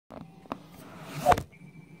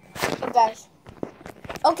guys.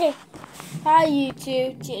 Okay, hi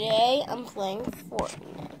YouTube. Today I'm playing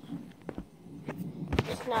Fortnite.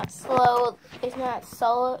 It's not slow. It's not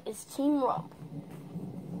solo. It's Team Rumble.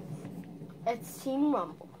 It's Team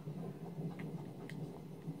Rumble.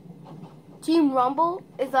 Team Rumble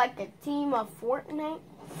is like a team of Fortnite.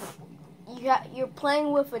 You're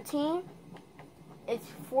playing with a team. It's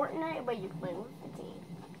Fortnite, but you're playing with a team.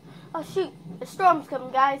 Oh shoot! The storm's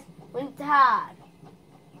coming, guys. We need to hide.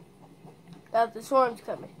 The storm's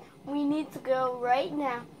coming. We need to go right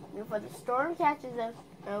now before the storm catches us,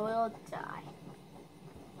 and we'll die.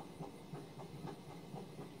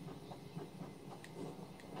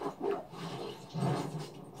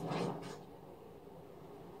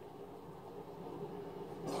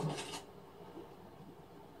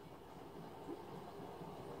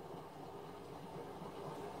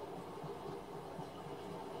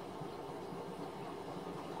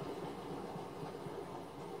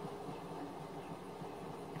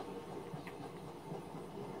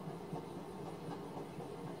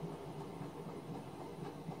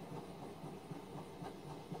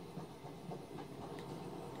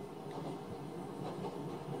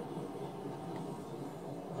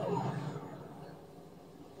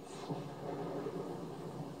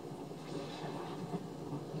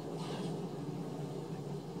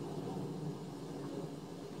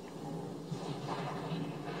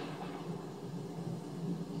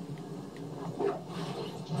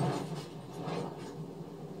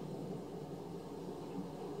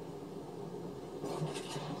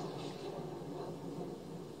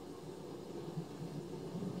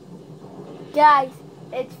 Guys,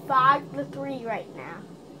 it's 5-3 right now,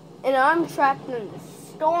 and I'm trapped in the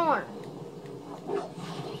storm.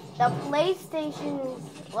 The PlayStation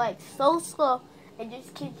is like so slow, it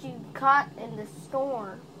just gets you caught in the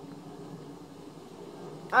storm.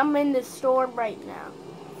 I'm in the storm right now.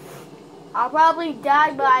 I'll probably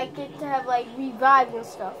die, but I get to have like revives and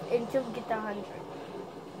stuff until we get to 100.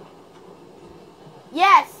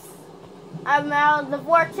 Yes! I'm out of the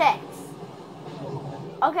vortex.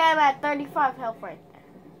 Okay, I'm at 35 health right there.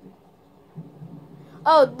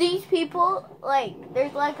 Oh, these people, like,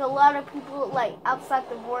 there's like a lot of people like outside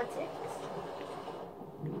the vortex.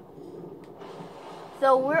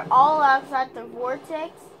 So we're all outside the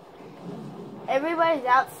vortex. Everybody's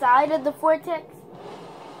outside of the vortex.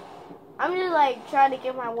 I'm just like trying to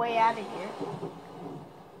get my way out of here.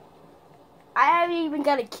 I haven't even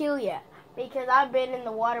got a kill yet because I've been in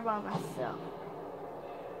the water by myself.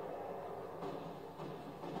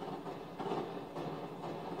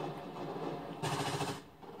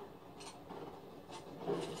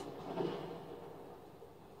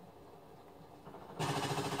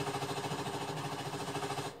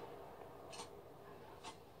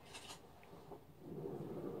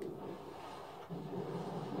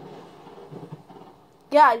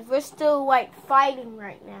 Guys, we're still like fighting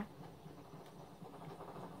right now.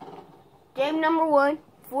 Game number 1,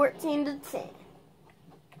 14-10.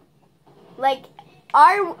 Like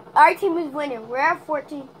our team is winning. We're at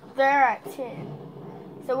 14, they're at 10.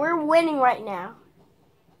 So we're winning right now.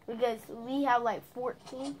 Because we have like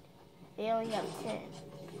 14, they only have 10.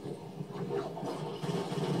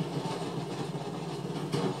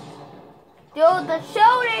 Dude, the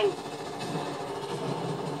shooting!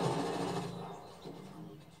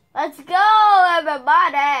 Let's go,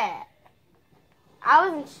 everybody! I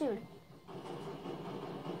wasn't shooting.